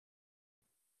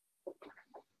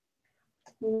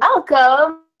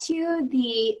Welcome to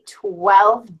the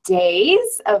 12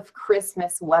 Days of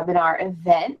Christmas webinar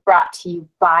event brought to you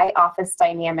by Office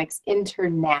Dynamics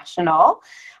International.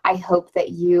 I hope that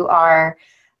you are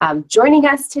joining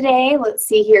us today. Let's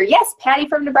see here. Yes, Patty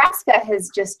from Nebraska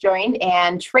has just joined,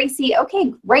 and Tracy.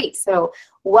 Okay, great. So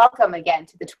welcome again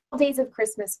to the 12 Days of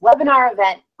Christmas webinar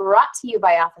event brought to you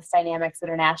by Office Dynamics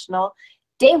International.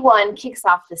 Day one kicks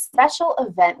off the special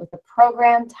event with a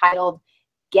program titled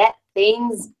Get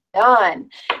Things Done.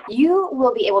 You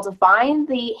will be able to find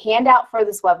the handout for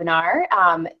this webinar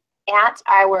at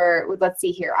our, let's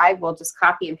see here, I will just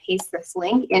copy and paste this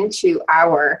link into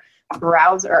our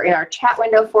browser or in our chat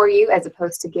window for you as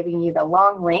opposed to giving you the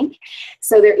long link.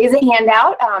 So there is a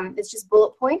handout. It's just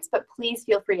bullet points, but please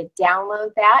feel free to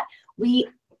download that. We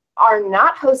are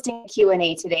not hosting a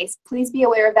Q&A today, so please be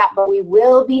aware of that, but we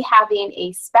will be having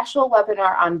a special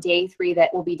webinar on day 3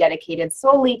 that will be dedicated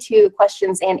solely to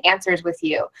questions and answers with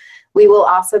you. We will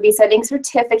also be sending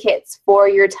certificates for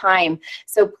your time,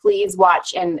 so please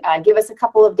watch and give us a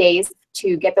couple of days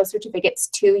to get those certificates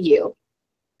to you.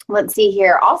 Let's see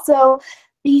here. Also,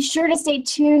 be sure to stay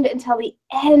tuned until the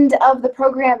end of the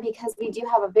program because we do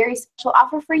have a very special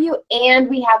offer for you, and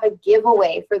we have a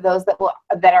giveaway for those that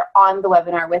are on the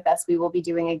webinar with us. We will be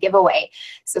doing a giveaway.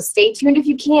 So stay tuned if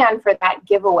you can for that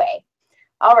giveaway.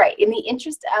 All right, in the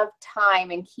interest of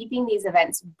time and keeping these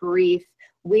events brief,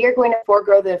 we are going to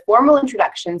forego the formal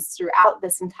introductions throughout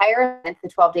this entire event, the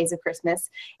 12 Days of Christmas,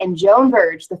 and Joan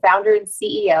Burge, the founder and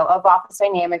CEO of Office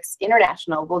Dynamics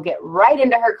International, will get right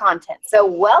into her content. So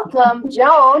welcome,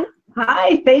 Joan.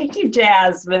 Hi, thank you,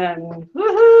 Jasmine.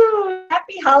 Woohoo!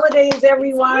 Happy holidays,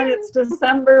 everyone. It's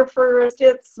December 1st.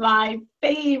 It's my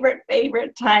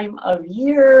favorite time of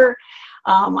year.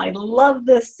 I love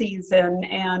this season,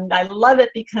 and I love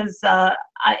it because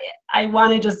I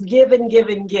want to just give and give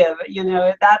and give. You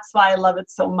know, that's why I love it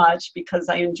so much, because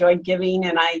I enjoy giving,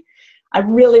 and I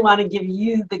really want to give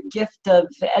you the gift of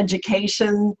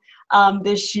education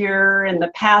this year. In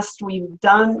the past, we've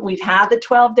had the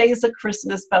 12 Days of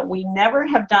Christmas, but we never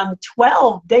have done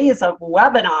 12 days of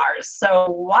webinars.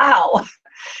 So, wow,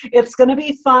 it's going to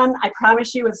be fun. I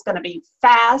promise you it's going to be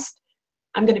fast.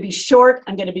 I'm going to be short.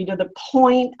 I'm going to be to the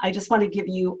point. I just want to give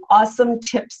you awesome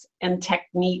tips and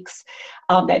techniques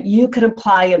that you can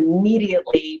apply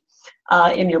immediately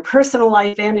in your personal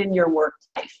life and in your work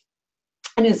life.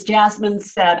 And as Jasmine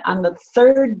said, on the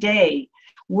 3rd day,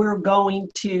 we're going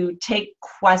to take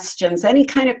questions, any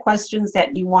kind of questions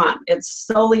that you want. It's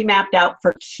solely mapped out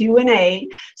for Q&A,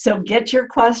 so get your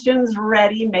questions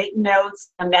ready, make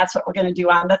notes, and that's what we're going to do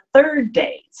on the 3rd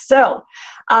day. So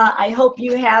I hope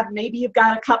maybe you've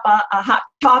got a cup of hot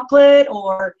chocolate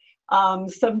or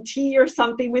some tea or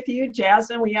something with you.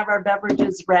 Jasmine, we have our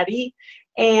beverages ready.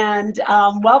 And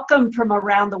welcome from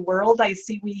around the world. I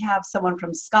see we have someone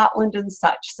from Scotland and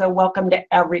such, so welcome to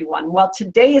everyone. Well,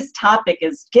 today's topic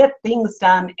is get things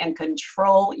done and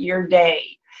control your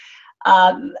day.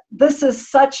 This is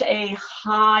such a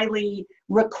highly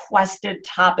requested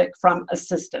topic from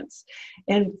assistants.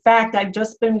 In fact, I've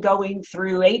just been going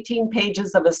through 18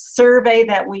 pages of a survey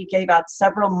that we gave out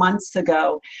several months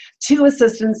ago to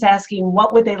assistants asking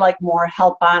what would they like more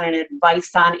help on and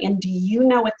advice on. And do you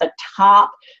know what the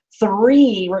top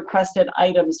 3 requested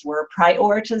items were?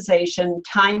 Prioritization,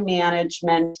 time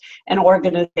management, and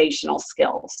organizational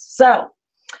skills. So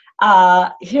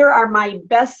here are my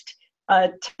best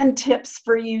 10 tips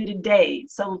for you today.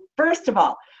 So first of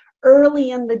all, early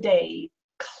in the day,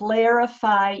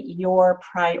 clarify your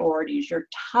priorities, your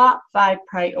top 5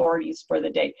 priorities for the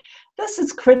day. This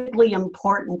is critically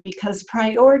important because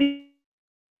priorities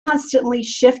are constantly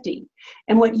shifting.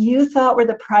 And what you thought were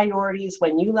the priorities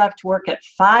when you left work at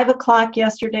 5 o'clock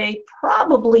yesterday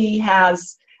probably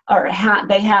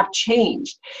they have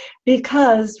changed,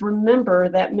 because remember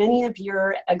that many of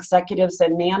your executives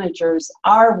and managers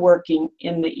are working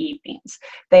in the evenings.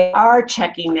 They are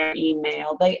checking their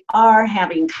email. They are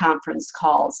having conference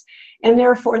calls, and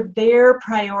therefore their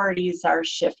priorities are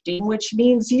shifting, which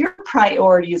means your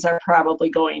priorities are probably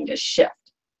going to shift.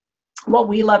 What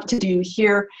we love to do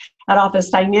here at Office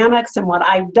Dynamics, and what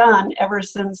I've done ever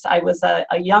since I was a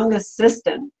young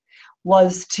assistant,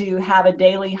 was to have a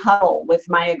daily huddle with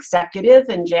my executive,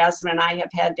 and Jasmine and I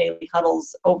have had daily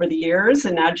huddles over the years,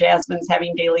 and now Jasmine's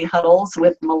having daily huddles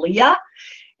with Malia,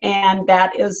 and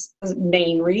that is the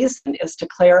main reason, is to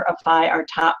clarify our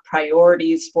top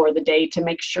priorities for the day to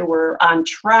make sure we're on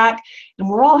track and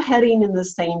we're all heading in the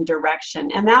same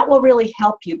direction. And that will really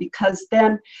help you, because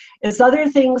then as other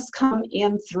things come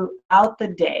in throughout the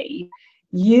day,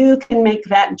 You can make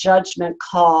that judgment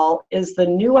call. Is the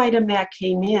new item that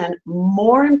came in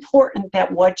more important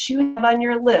than what you have on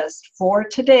your list for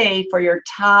today for your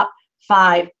top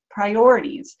 5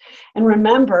 priorities? And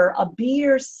remember, a B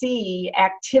or C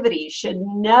activity should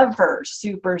never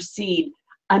supersede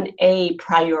an A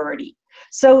priority.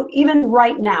 So even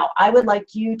right now, I would like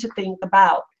you to think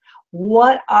about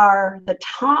what are the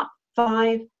top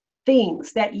 5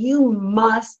 things that you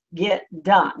must get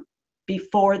done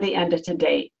before the end of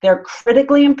today. They're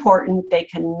critically important. They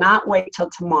cannot wait till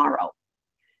tomorrow.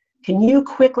 Can you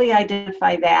quickly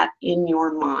identify that in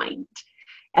your mind?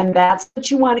 And that's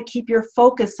what you want to keep your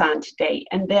focus on today.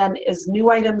 And then as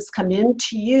new items come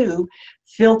into you,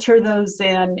 filter those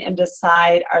in and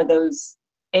decide, are those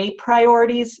A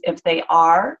priorities? If they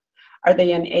are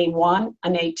they an A1,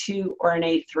 an A2, or an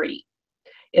A3?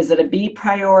 Is it a B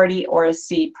priority or a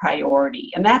C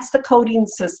priority? And that's the coding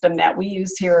system that we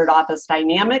use here at Office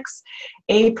Dynamics.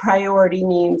 A priority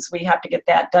means we have to get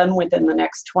that done within the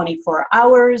next 24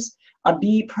 hours. A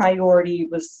B priority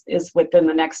is within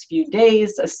the next few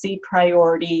days. A C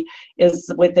priority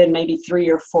is within maybe 3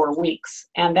 or 4 weeks.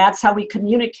 And that's how we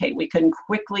communicate. We can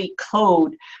quickly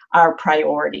code our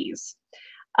priorities.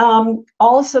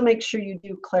 Also make sure you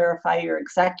do clarify your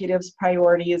executive's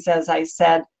priorities, as I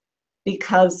said,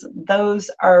 because those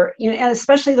are, and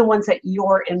especially the ones that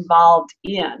you're involved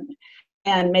in,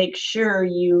 and make sure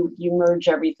you merge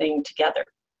everything together.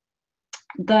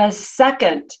 The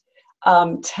second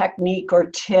technique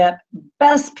or tip,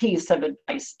 best piece of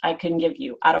advice I can give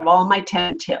you out of all my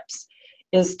 10 tips,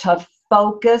 is to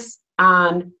focus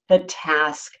on the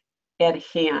task at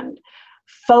hand.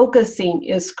 Focusing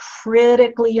is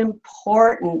critically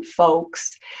important,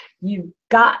 folks. You've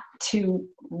got to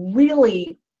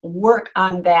really work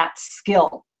on that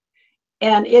skill.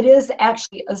 And it is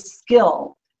actually a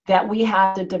skill that we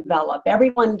have to develop.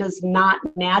 Everyone does not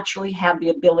naturally have the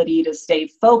ability to stay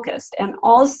focused. And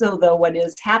also, though, what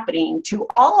is happening to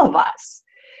all of us,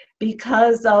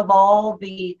 because of all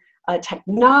the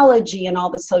technology and all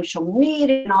the social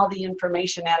media and all the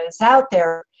information that is out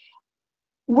there,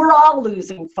 we're all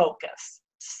losing focus.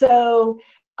 So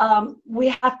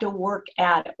we have to work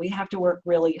at it. We have to work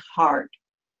really hard.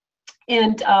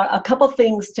 And a couple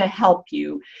things to help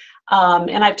you.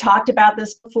 And I've talked about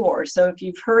this before, so if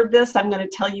you've heard this, I'm going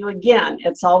to tell you again.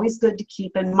 It's always good to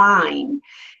keep in mind,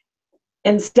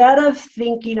 instead of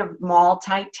thinking of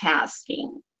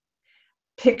multitasking,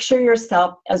 picture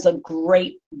yourself as a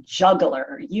great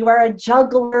juggler. You are a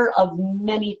juggler of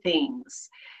many things.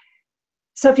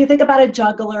 So if you think about a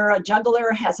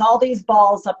juggler has all these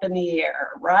balls up in the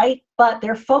air, right? But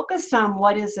they're focused on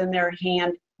what is in their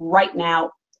hand right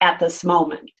now at this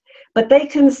moment. But they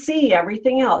can see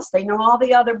everything else. They know all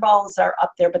the other balls are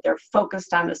up there, but they're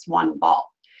focused on this one ball.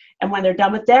 And when they're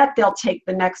done with that, they'll take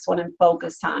the next one and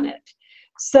focus on it.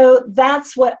 So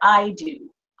that's what I do.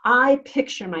 I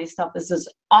picture myself as this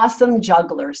awesome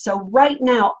juggler. So right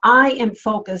now, I am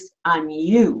focused on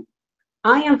you.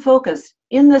 I am focused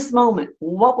in this moment,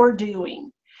 what we're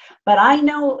doing. But I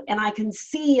know, and I can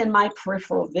see in my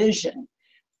peripheral vision,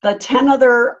 the 10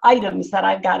 other items that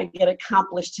I've got to get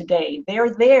accomplished today. They're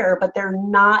there, but they're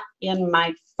not in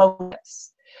my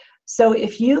focus. So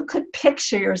if you could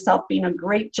picture yourself being a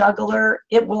great juggler,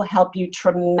 it will help you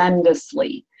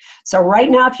tremendously. So right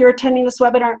now, if you're attending this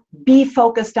webinar, be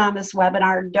focused on this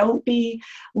webinar. Don't be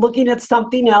looking at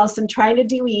something else and trying to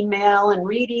do email and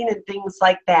reading and things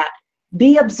like that.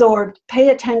 Be absorbed, pay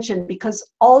attention, because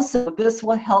also this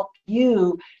will help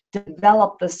you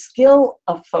develop the skill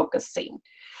of focusing.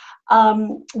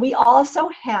 We also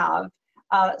have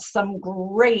some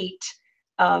great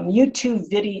YouTube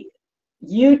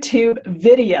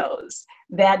videos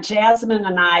that Jasmine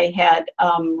and I had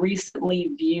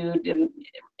recently viewed,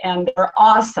 and they're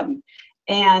awesome.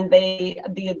 And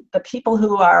the people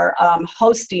who are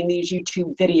hosting these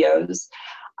YouTube videos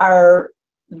are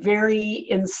very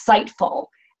insightful,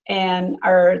 and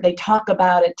they talk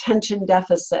about attention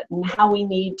deficit and how we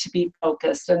need to be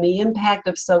focused and the impact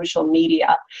of social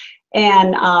media.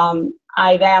 And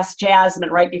I've asked Jasmine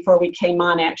right before we came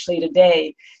on actually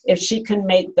today if she can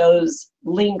make those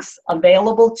links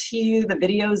available to you, the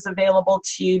videos available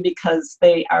to you, because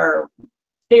they are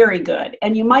very good.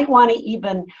 And you might want to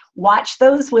even watch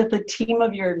those with a team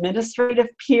of your administrative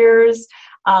peers.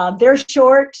 They're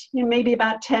short, maybe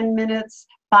about 10 minutes,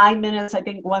 5 minutes. I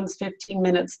think one's 15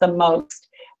 minutes the most.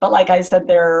 But like I said,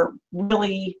 they're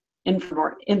really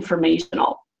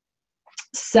informational.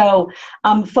 So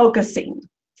focusing.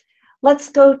 Let's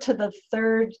go to the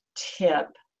third tip,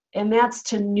 and that's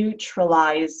to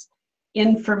neutralize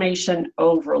information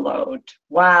overload.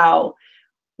 Wow,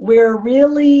 we're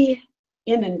really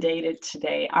inundated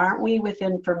today, aren't we, with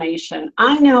information?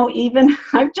 I know, even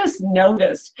I've just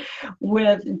noticed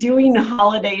with doing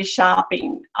holiday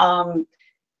shopping,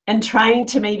 and trying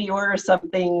to maybe order some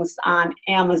things on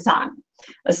Amazon,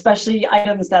 especially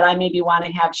items that I maybe want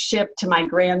to have shipped to my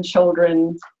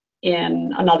grandchildren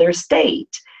in another state.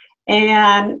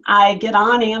 And I get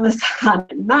on Amazon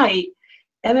at night,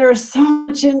 and there's so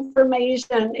much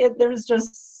information. There's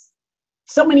just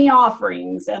so many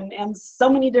offerings and so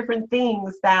many different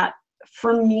things that,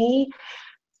 for me,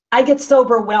 I get so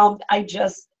overwhelmed, I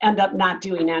just end up not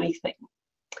doing anything.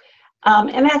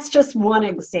 And that's just one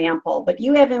example, but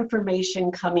you have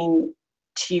information coming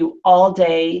to you all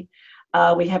day.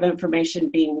 We have information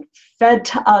being fed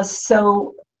to us.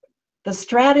 So the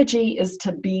strategy is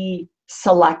to be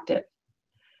selective.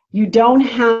 You don't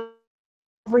have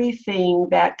everything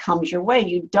that comes your way.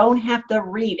 You don't have to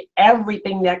read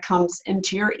everything that comes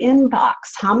into your inbox.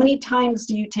 How many times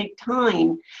do you take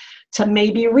time to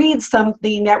maybe read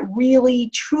something that really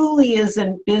truly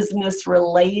isn't business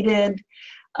related,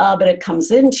 but it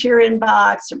comes into your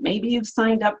inbox, or maybe you've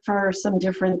signed up for some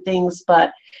different things,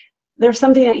 but there's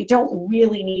something that you don't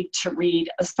really need to read,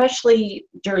 especially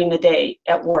during the day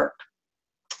at work.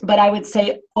 But I would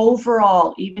say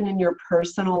overall, even in your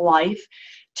personal life,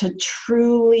 to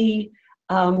truly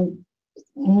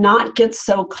not get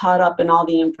so caught up in all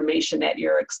the information that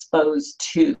you're exposed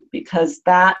to, because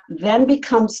that then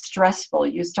becomes stressful.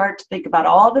 You start to think about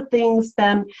all the things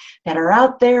then that are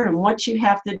out there and what you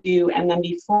have to do, and then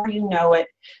before you know it,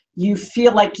 you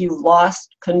feel like you've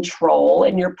lost control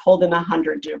and you're pulled in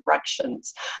 100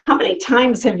 directions. How many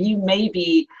times have you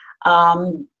maybe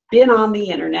been on the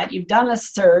internet, you've done a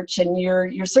search, and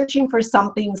you're searching for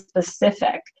something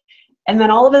specific, and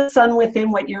then all of a sudden within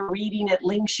what you're reading, it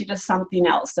links you to something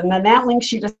else, and then that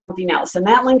links you to something else, and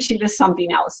that links you to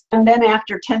something else, and then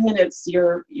after 10 minutes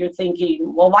you're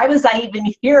thinking, well, why was I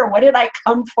even here? What did I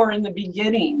come for in the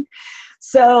beginning?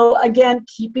 So again,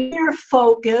 keeping your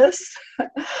focus,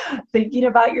 thinking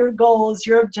about your goals,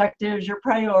 your objectives, your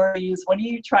priorities, what are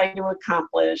you trying to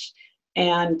accomplish,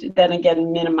 and then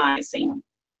again, minimizing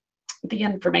the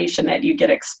information that you get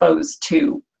exposed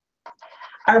to.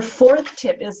 Our fourth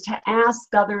tip is to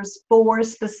ask others for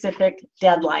specific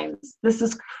deadlines. This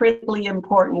is critically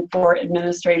important for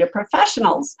administrative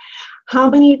professionals.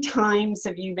 How many times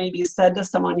have you maybe said to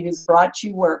someone who's brought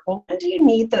you work, well, when do you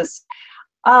need this?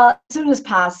 As soon as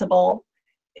possible.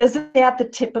 Isn't that the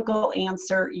typical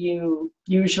answer you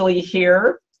usually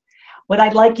hear? What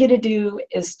I'd like you to do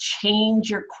is change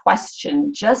your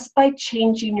question. Just by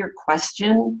changing your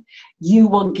question, you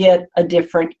will get a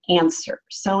different answer.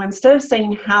 So instead of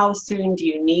saying, how soon do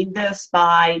you need this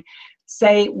by,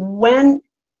 say, when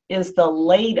is the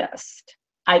latest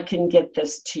I can get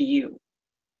this to you?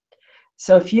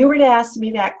 So if you were to ask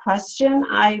me that question,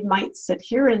 I might sit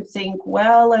here and think,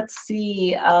 well, let's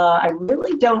see, I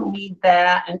really don't need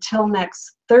that until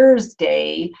next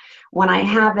Thursday when I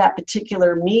have that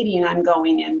particular meeting I'm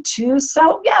going into.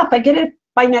 So yeah, if I get it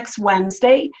by next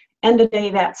Wednesday, end of day,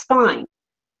 that's fine.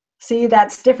 See,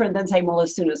 that's different than saying, well,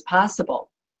 as soon as possible.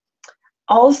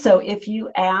 Also, if you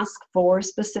ask for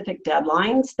specific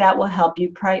deadlines, that will help you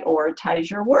prioritize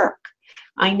your work.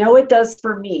 I know it does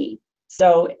for me.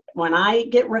 So when I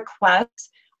get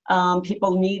requests,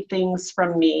 people need things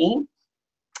from me.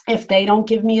 If they don't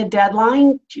give me a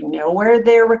deadline, do you know where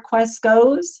their request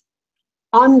goes?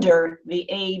 Under the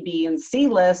A, B, and C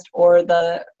list, or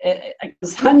under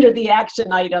the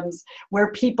action items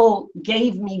where people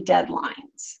gave me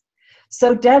deadlines.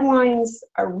 So deadlines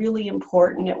are really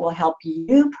important. It will help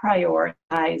you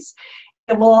prioritize.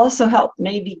 It will also help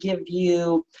maybe give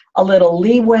you a little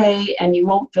leeway, and you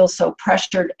won't feel so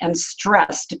pressured and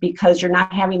stressed because you're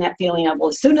not having that feeling of, well,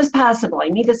 as soon as possible, I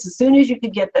need this as soon as you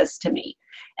could get this to me.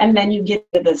 And then you get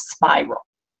to this spiral.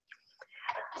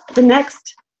 The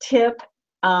next tip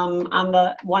on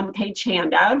the one-page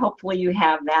handout, hopefully you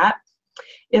have that,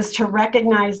 is to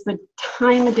recognize the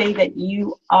time of day that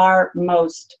you are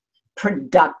most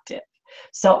productive.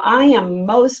 So I am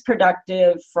most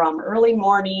productive from early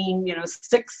morning,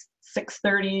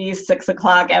 6:30, 6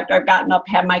 o'clock, after I've gotten up,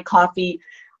 had my coffee,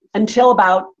 until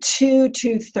about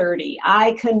 2:30.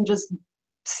 I can just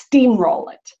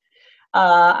steamroll it.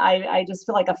 I just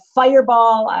feel like a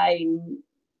fireball.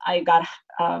 I got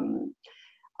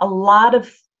a lot of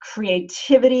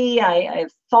creativity.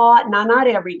 I've thought, not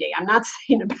every day. I'm not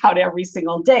saying about every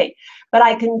single day, but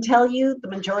I can tell you the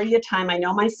majority of the time, I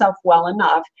know myself well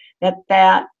enough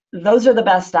that those are the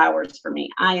best hours for me.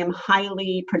 I am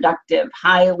highly productive,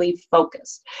 highly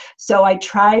focused. So I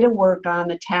try to work on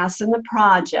the tasks and the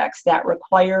projects that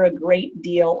require a great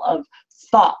deal of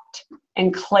thought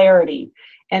and clarity.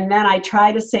 And then I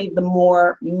try to save the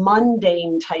more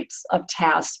mundane types of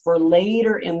tasks for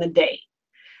later in the day.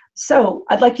 So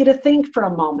I'd like you to think for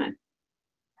a moment.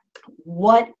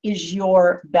 What is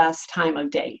your best time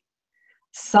of day?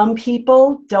 Some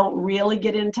people don't really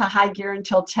get into high gear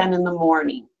until 10 in the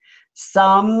morning.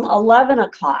 Some 11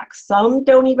 o'clock. Some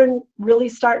don't even really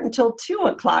start until 2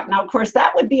 o'clock. Now, of course,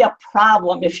 that would be a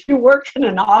problem if you work in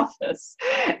an office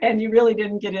and you really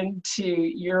didn't get into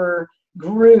your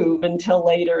groove until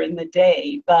later in the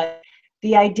day. But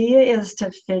the idea is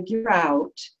to figure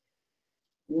out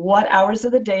what hours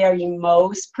of the day are you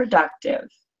most productive,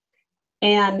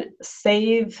 and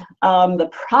save the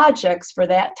projects for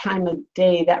that time of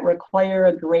day that require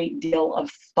a great deal of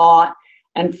thought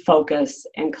and focus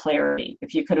and clarity.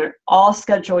 If you could all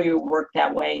schedule your work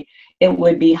that way, it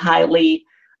would be highly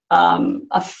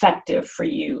effective for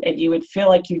you, and you would feel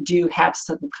like you do have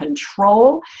some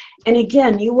control. And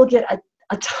again, you will get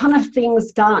a ton of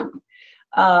things done.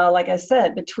 Like I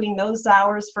said, between those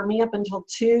hours for me up until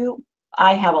 2,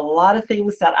 I have a lot of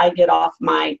things that I get off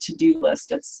my to-do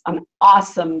list. It's an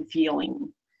awesome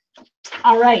feeling.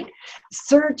 All right,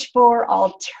 search for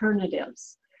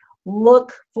alternatives.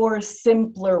 Look for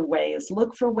simpler ways.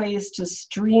 Look for ways to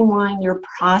streamline your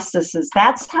processes.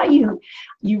 That's how you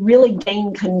really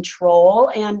gain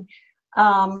control. And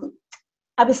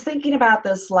I was thinking about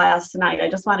this last night. I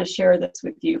just want to share this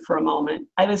with you for a moment.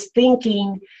 I was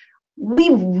thinking,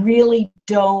 we really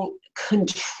don't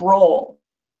control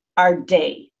our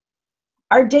day.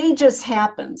 Our day just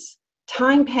happens.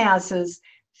 Time passes,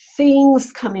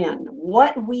 things come in.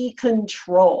 What we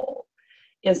control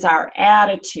is our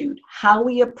attitude, how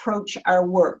we approach our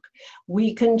work.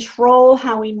 We control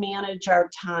how we manage our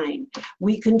time.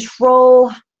 We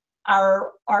control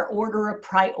our order of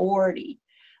priority.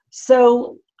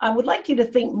 So I would like you to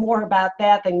think more about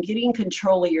that than getting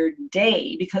control of your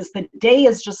day, because the day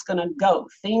is just going to go.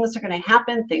 Things are going to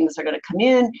happen, things are going to come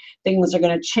in, things are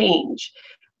going to change.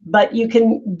 But you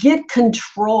can get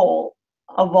control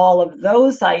of all of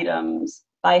those items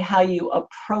by how you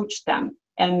approach them.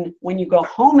 And when you go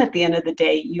home at the end of the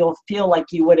day, you'll feel like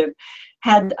you would have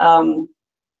had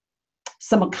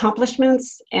some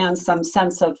accomplishments and some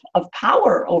sense of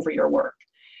power over your work.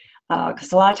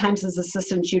 Because a lot of times as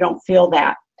assistants, you don't feel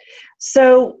that.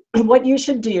 So what you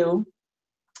should do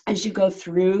as you go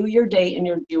through your day and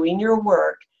you're doing your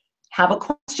work, have a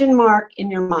question mark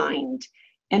in your mind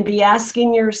and be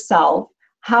asking yourself,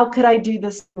 how could I do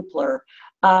this simpler?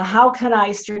 How can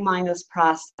I streamline this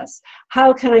process?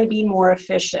 How can I be more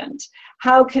efficient?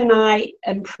 How can I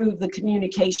improve the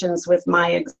communications with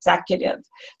my executive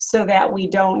so that we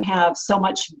don't have so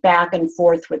much back and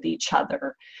forth with each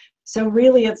other? So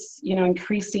really it's,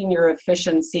 increasing your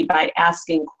efficiency by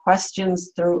asking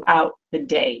questions throughout the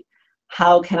day.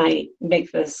 How can I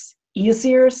make this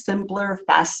easier, simpler,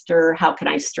 faster? How can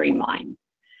I streamline?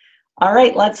 All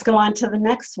right, let's go on to the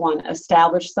next one.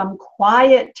 Establish some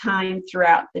quiet time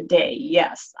throughout the day.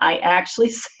 Yes, I actually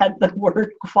said the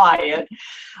word quiet,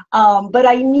 but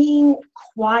I mean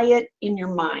quiet in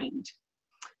your mind.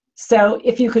 So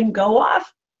if you can go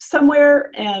off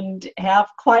somewhere and have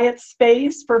quiet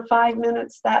space for 5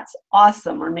 minutes, that's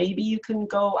awesome. Or maybe you can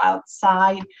go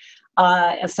outside.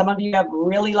 As some of you have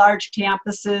really large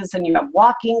campuses and you have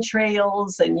walking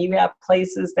trails and you have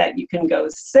places that you can go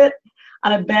sit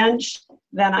on a bench,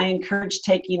 then I encourage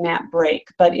taking that break.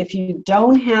 But if you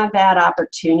don't have that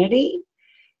opportunity,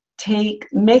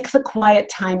 make the quiet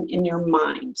time in your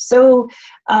mind. So,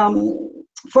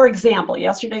 for example,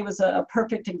 yesterday was a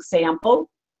perfect example.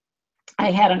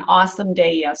 I had an awesome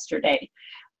day yesterday,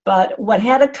 but what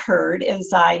had occurred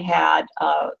is I had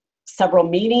several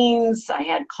meetings, I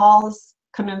had calls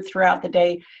come in throughout the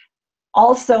day.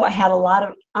 Also, I had a lot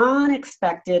of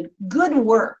unexpected good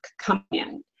work come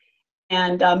in,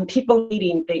 and people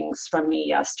needing things from me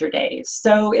yesterday.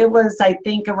 So it was, I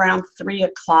think, around 3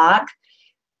 o'clock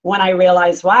when I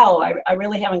realized, wow, I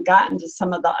really haven't gotten to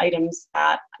some of the items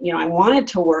that, I wanted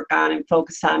to work on and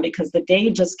focus on, because the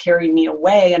day just carried me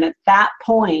away. And at that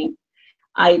point,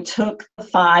 I took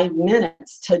 5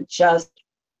 minutes to just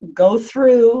go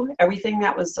through everything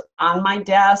that was on my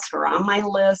desk or on my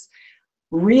list,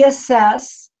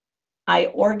 reassess. I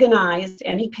organized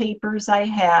any papers I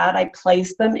had. I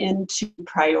placed them into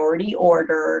priority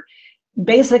order.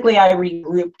 Basically, I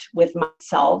regrouped with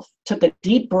myself, took a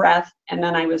deep breath, and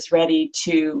then I was ready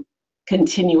to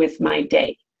continue with my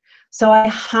day. So I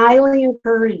highly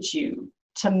encourage you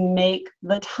to make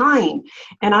the time.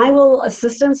 And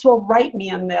assistants will write me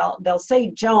and they'll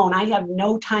say, Joan, I have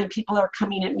no time. People are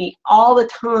coming at me all the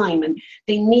time and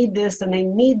they need this and they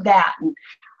need that. And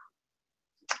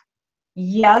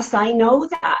Yes, I know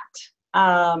that.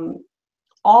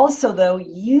 Also, though,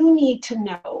 you need to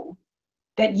know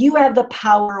that you have the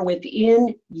power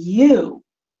within you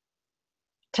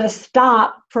to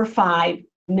stop for 5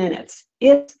 minutes.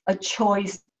 It's a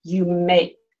choice you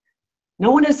make.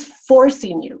 No one is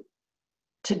forcing you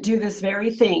to do this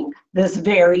very thing this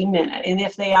very minute. And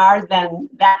if they are, then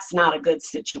that's not a good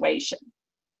situation.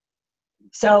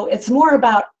 So it's more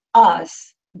about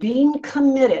us being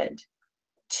committed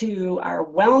to our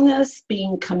wellness,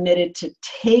 being committed to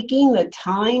taking the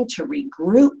time to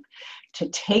regroup, to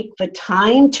take the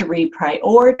time to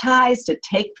reprioritize, to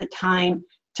take the time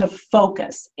to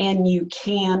focus, and you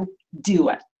can do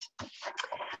it.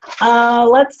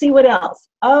 Let's see what else.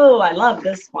 Oh, I love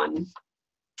this one.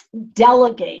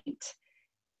 Delegate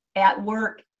at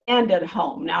work and at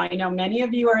home. Now, I know many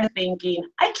of you are thinking,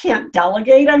 I can't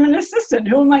delegate. I'm an assistant.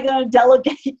 Who am I going to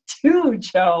delegate to,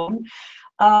 Joan?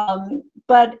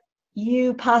 But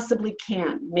you possibly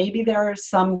can. Maybe there are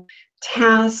some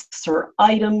tasks or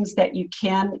items that you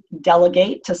can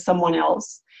delegate to someone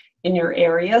else in your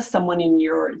area, someone in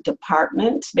your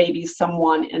department, maybe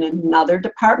someone in another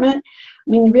department.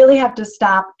 I mean, you really have to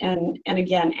stop and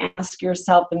again, ask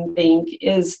yourself and think,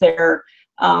 is there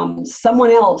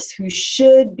someone else who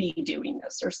should be doing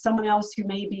this, or someone else who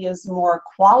maybe is more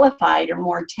qualified or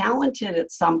more talented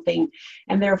at something,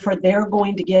 and therefore they're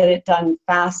going to get it done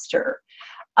faster.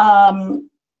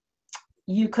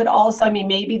 You could also, I mean,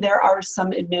 maybe there are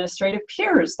some administrative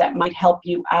peers that might help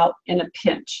you out in a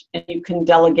pinch, and you can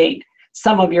delegate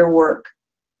some of your work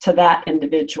to that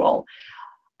individual.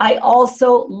 I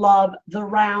also love the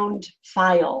round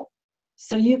file.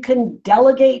 So you can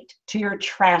delegate to your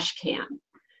trash can.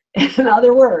 In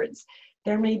other words,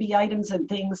 there may be items and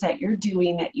things that you're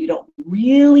doing that you don't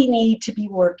really need to be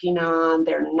working on.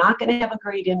 They're not going to have a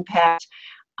great impact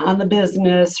on the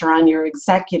business or on your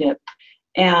executive.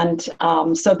 And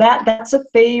so that's a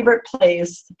favorite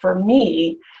place for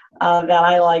me that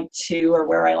I like to, or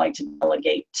where I like to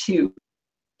delegate to.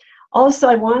 Also,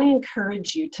 I want to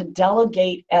encourage you to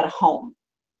delegate at home.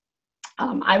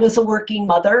 I was a working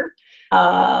mother.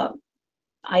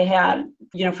 I had,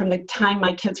 from the time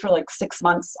my kids were like 6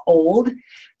 months old.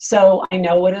 So I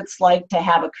know what it's like to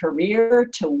have a career,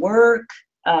 to work,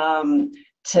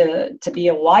 to be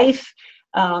a wife,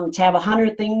 to have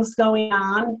 100 things going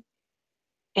on.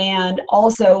 And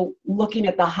also looking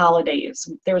at the holidays.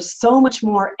 There's so much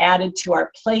more added to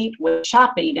our plate with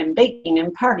shopping and baking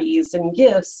and parties and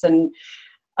gifts and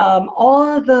all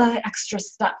of the extra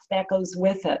stuff that goes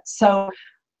with it. So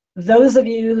those of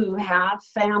you who have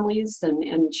families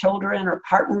and children or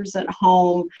partners at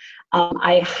home,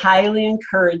 I highly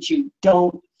encourage you,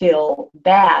 don't feel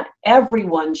bad.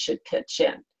 Everyone should pitch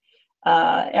in.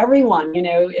 Everyone,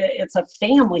 it's a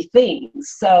family thing.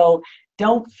 So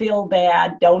don't feel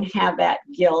bad. Don't have that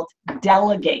guilt.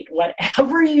 Delegate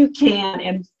whatever you can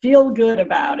and feel good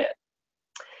about it.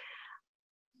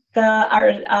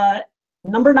 Our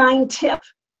number 9 tip,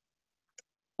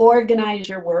 organize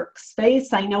your workspace.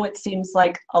 I know it seems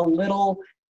like a little,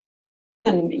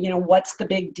 and what's the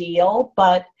big deal?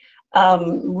 But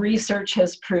research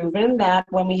has proven that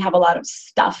when we have a lot of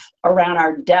stuff around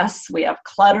our desks, we have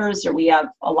clutters or we have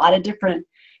a lot of different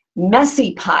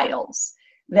messy piles,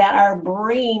 that our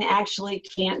brain actually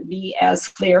can't be as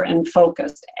clear and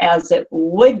focused as it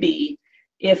would be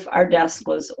if our desk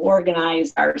was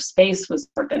organized, our space was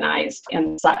organized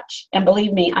and such. And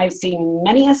believe me, I've seen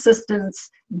many assistants'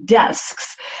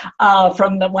 desks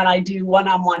from when I do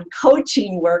one-on-one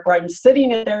coaching work where I'm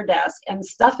sitting at their desk and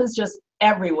stuff is just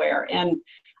everywhere. And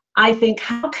I think,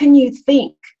 how can you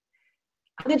think?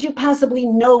 How could you possibly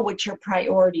know what your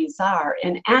priorities are?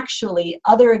 And actually,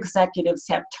 other executives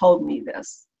have told me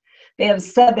this. They have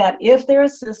said that if their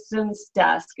assistant's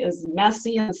desk is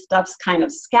messy and stuff's kind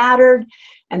of scattered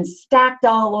and stacked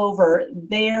all over,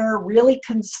 they're really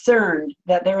concerned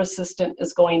that their assistant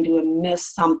is going to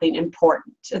miss something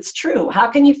important. It's true.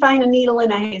 How can you find a needle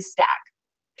in a haystack?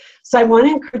 So I want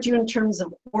to encourage you in terms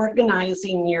of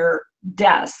organizing your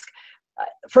desk.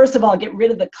 First of all, get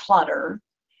rid of the clutter.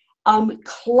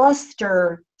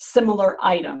 Cluster similar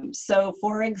items. So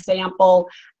for example,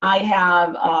 I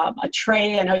have a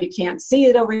tray. I know you can't see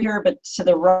it over here, but to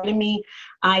the right of me,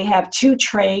 I have 2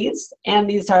 trays, and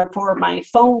these are for my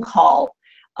phone call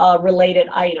related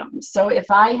items. So if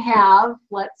I have,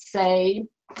 let's say,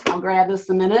 I'll grab this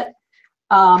a minute.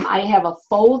 I have a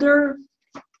folder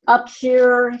up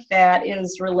here that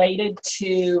is related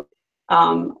to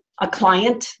a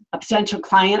client, a potential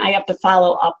client I have to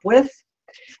follow up with.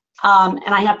 And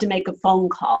I have to make a phone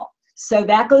call. So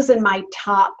that goes in my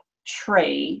top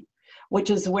tray, which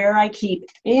is where I keep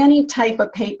any type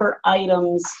of paper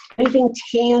items, anything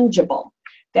tangible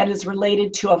that is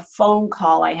related to a phone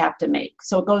call I have to make.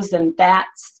 So it goes in that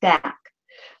stack.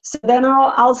 So then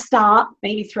I'll stop,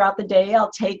 maybe throughout the day,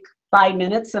 I'll take 5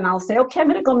 minutes and I'll say, okay, I'm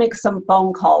gonna go make some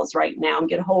phone calls right now and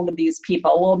get hold of these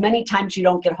people. Well, many times you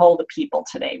don't get hold of people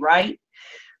today, right?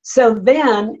 So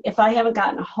then if I haven't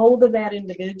gotten a hold of that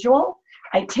individual,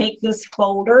 I take this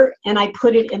folder and I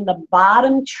put it in the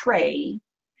bottom tray,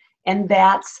 and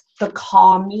that's the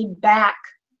call me back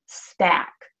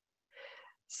stack.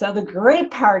 So the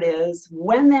great part is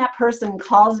when that person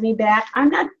calls me back, I'm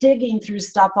not digging through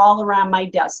stuff all around my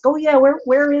desk. Oh yeah,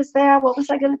 where is that? What was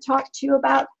I going to talk to you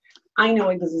about? I know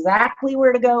exactly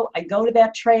where to go. I go to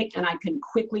that tray and I can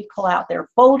quickly pull out their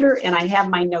folder and I have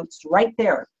my notes right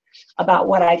there about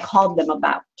what I called them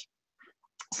about.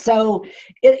 So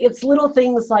it's little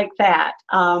things like that.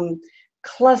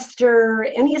 Cluster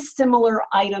any similar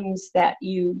items that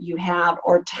you have,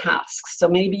 or tasks. So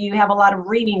maybe you have a lot of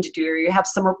reading to do, or you have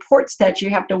some reports that you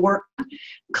have to work on.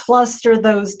 Cluster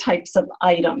those types of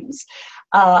items.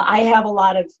 I have a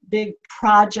lot of big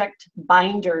project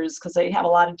binders because I have a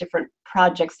lot of different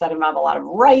projects that involve a lot of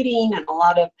writing and a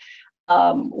lot of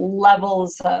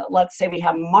levels. Let's say we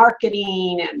have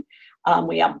marketing and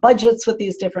we have budgets with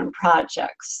these different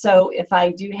projects. So if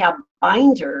I do have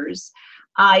binders,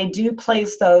 I do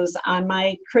place those on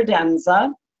my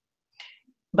credenza,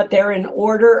 but they're in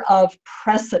order of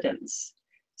precedence.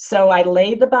 So I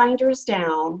lay the binders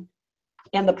down,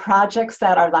 and the projects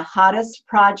that are the hottest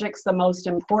projects, the most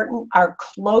important, are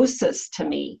closest to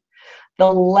me.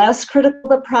 The less critical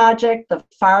the project, the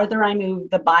farther I move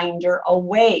the binder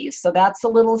away. So that's a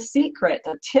little secret,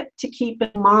 a tip to keep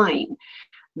in mind.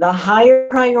 The higher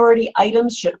priority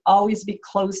items should always be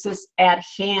closest at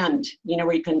hand, you know,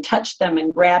 where you can touch them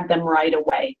and grab them right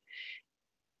away.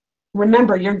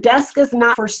 Remember, your desk is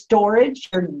not for storage.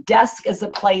 Your desk is a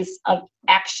place of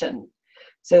action.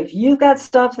 So if you've got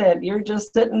stuff that you're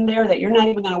just sitting there that you're not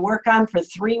even going to work on for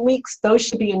 3 weeks, those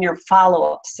should be in your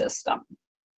follow-up system.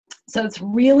 So it's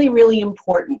really, really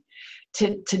important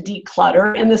to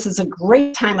declutter, and this is a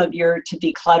great time of year to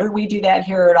declutter. We do that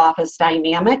here at Office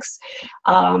Dynamics.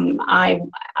 I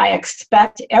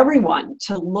expect everyone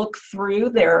to look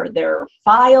through their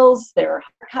files, their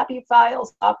hard copy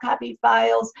files, soft copy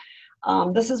files.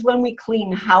 This is when we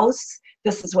clean house.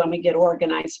 This is when we get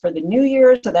organized for the new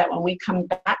year, so that when we come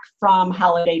back from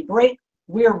holiday break,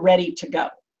 we're ready to go.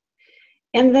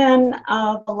 And then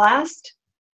the last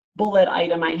bullet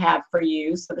item I have for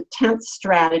you, so the 10th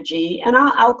strategy, and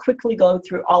I'll quickly go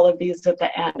through all of these at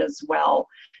the end as well,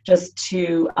 just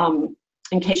to,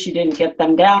 in case you didn't get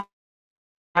them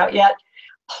out yet,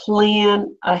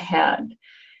 plan ahead.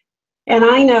 And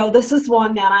I know this is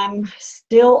one that I'm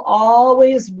still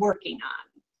always working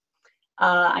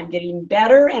on. I'm getting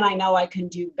better, and I know I can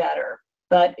do better,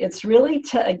 but it's really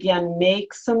to, again,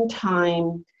 make some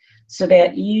time so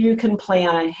that you can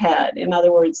plan ahead. In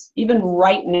other words, even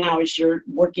right now as you're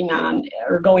working on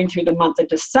or going through the month of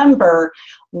December,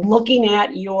 looking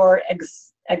at your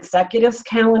executive's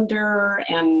calendar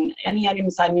and any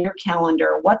items on your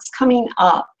calendar, what's coming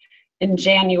up in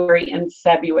January and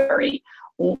February?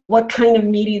 What kind of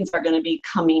meetings are going to be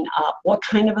coming up? What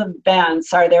kind of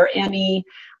events? Are there any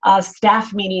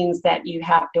staff meetings that you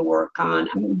have to work on?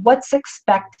 I mean, what's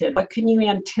expected? What can you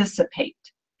anticipate?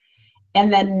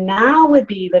 And then now would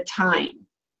be the time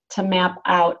to map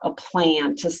out a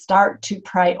plan, to start to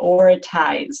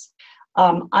prioritize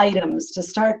items, to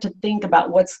start to think about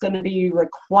what's going to be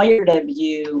required of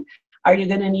you. Are you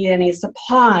going to need any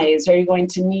supplies? Are you going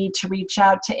to need to reach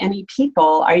out to any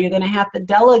people? Are you going to have to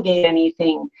delegate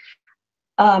anything?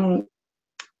 And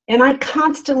I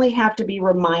constantly have to be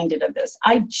reminded of this.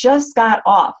 I just got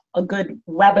off a good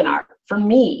webinar for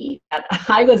me that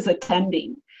I was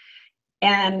attending.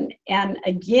 And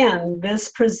again, this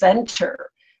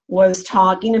presenter was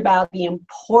talking about the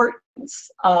importance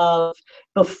of,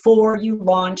 before you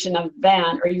launch an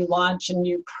event or you launch a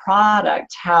new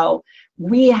product, how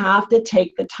we have to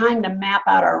take the time to map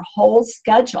out our whole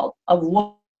schedule of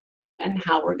what and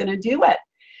how we're going to do it.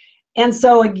 And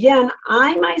so again,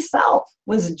 I myself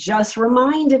was just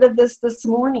reminded of this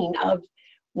morning of,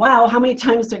 wow, how many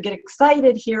times do I get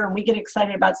excited here, and we get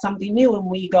excited about something new and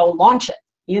we go launch it.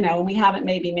 You know, and we haven't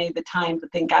maybe made the time to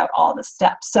think out all the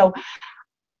steps. So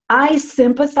I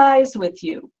sympathize with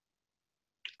you.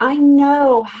 I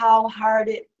know how hard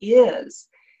it is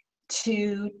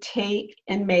to take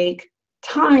and make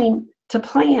time to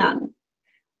plan.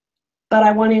 But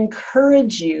I want to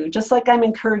encourage you, just like I'm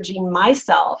encouraging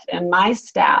myself and my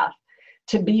staff,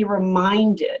 to be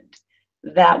reminded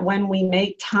that when we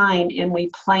make time and we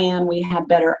plan, we have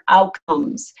better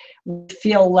outcomes. We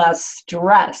feel less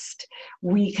stressed.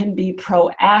 We can be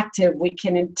proactive. We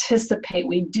can anticipate.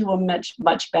 We do a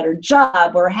much better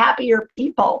job. We're happier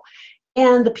people.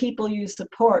 And the people you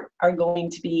support are going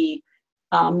to be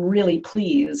really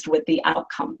pleased with the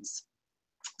outcomes.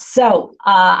 So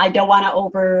I don't want to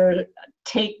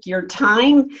overtake your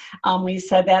time. We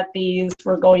said that these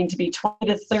were going to be 20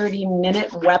 to 30 minute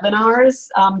webinars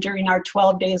during our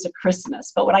 12 days of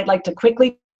Christmas. But what I'd like to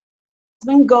quickly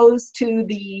goes to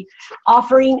the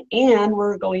offering, and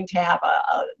we're going to have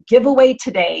a giveaway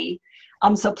today.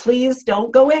 So please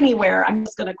don't go anywhere. I'm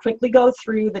just going to quickly go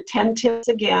through the 10 tips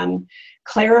again.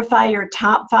 Clarify your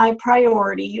top 5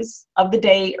 priorities of the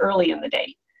day early in the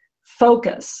day.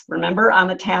 Focus, remember, on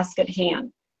the task at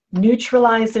hand.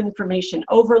 Neutralize information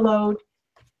overload.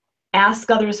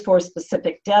 Ask others for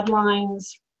specific deadlines.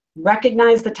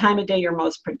 Recognize the time of day you're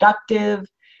most productive.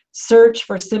 Search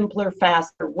for simpler,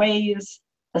 faster ways.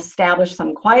 Establish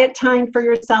some quiet time for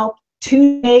yourself.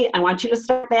 Today, I want you to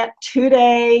start that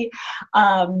today.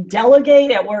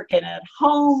 Delegate at work and at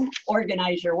home.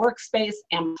 Organize your workspace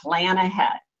and plan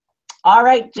ahead. All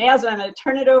right, Jasmine, I'm going to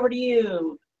turn it over to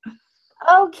you.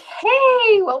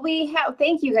 Okay, well,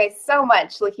 thank you guys so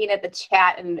much. Looking at the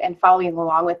chat and following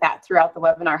along with that throughout the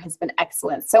webinar has been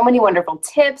excellent. So many wonderful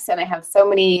tips, and I have so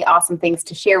many awesome things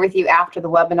to share with you after the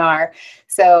webinar.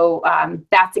 So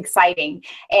that's exciting.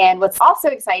 And what's also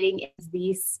exciting is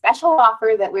the special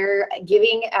offer that we're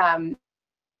giving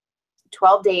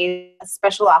 12 days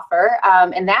special offer,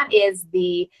 and that is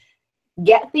the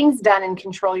Get Things Done and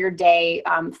Control Your Day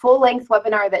full-length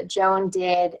webinar that Joan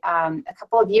did a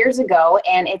couple of years ago,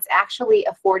 and it's actually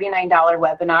a $49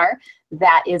 webinar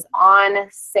that is on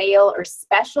sale or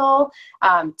special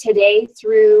today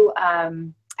through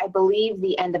I believe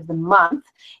the end of the month,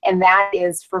 and that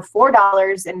is for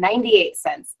 $4.98.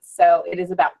 So it is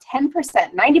about 10%,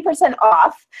 90%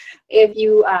 off if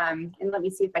you, and let me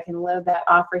see if I can load that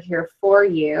offer here for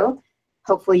you.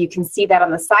 Hopefully you can see that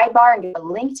on the sidebar and get a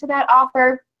link to that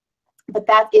offer. But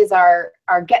that is our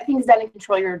Get Things Done and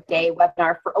Control Your Day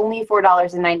webinar for only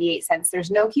 $4.98.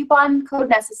 There's no coupon code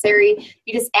necessary.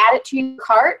 You just add it to your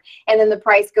cart, and then the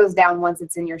price goes down once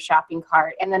it's in your shopping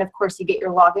cart. And then, of course, you get your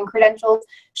login credentials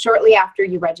shortly after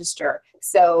you register.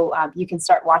 So you can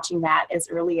start watching that as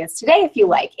early as today if you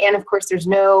like. And, of course, there's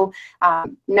no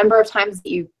number of times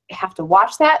that you have to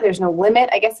watch that. There's no limit,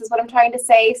 I guess is what I'm trying to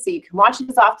say. So you can watch it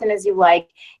as often as you like,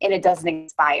 and it doesn't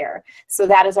expire. So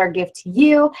that is our gift to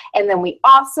you. And then we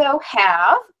also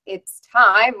have, it's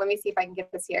time. Let me see if I can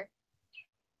get this here.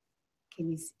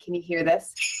 Can you hear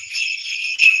this?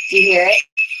 Do you hear it?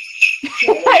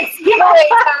 It's giveaway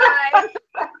time.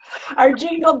 Our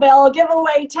jingle bell,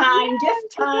 giveaway time,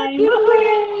 gift time.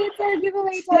 It's our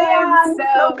giveaway time. Yeah, so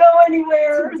don't go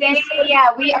anywhere. Today, yeah,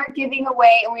 we are giving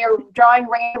away, and we are drawing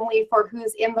randomly for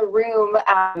who's in the room.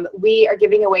 We are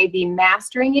giving away the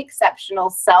Mastering Exceptional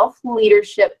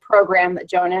Self-Leadership program that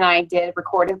Joan and I did,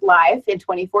 recorded live in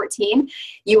 2014.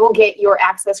 You will get your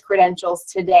access credentials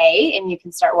today, and you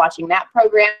can start watching that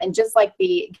program. And just like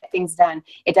the Get Things Done,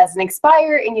 it doesn't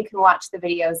expire, and you can watch the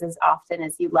videos as often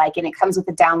as you like. And it comes with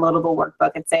a downloadable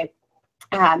workbook. It's a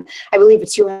I believe a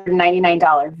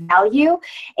 $299 value,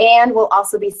 and we'll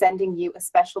also be sending you a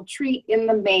special treat in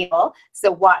the mail,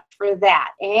 so watch for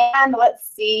that. And let's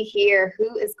see here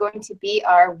who is going to be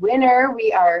our winner.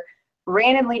 We are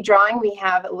randomly drawing. We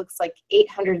have, it looks like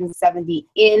 870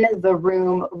 in the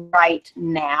room right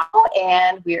now,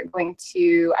 and we are going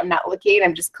to, I'm not looking,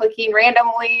 I'm just clicking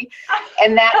randomly,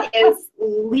 and that is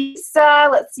Lisa.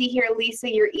 Let's see here,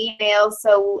 Lisa, your email.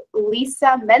 So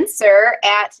Lisa Menser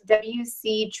at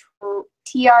WCTRE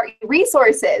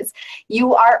Resources.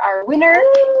 You are our winner.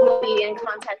 We'll be in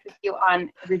contact with you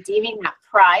on redeeming that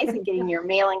prize and getting your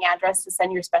mailing address to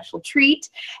send your special treat.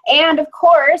 And of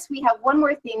course, we have one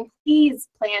more thing. Please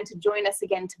plan to join us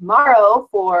again tomorrow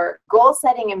for goal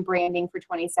setting and branding for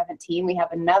 2017. We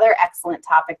have another excellent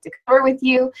topic to cover with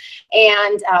you.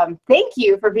 And thank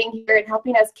you for being here and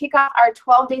helping us kick off our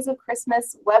 12 Days of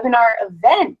Christmas webinar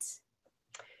event.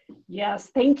 Yes,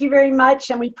 thank you very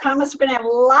much. And we promise we're going to have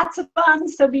lots of fun,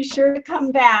 so be sure to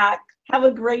come back. Have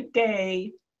a great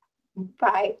day.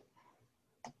 Bye.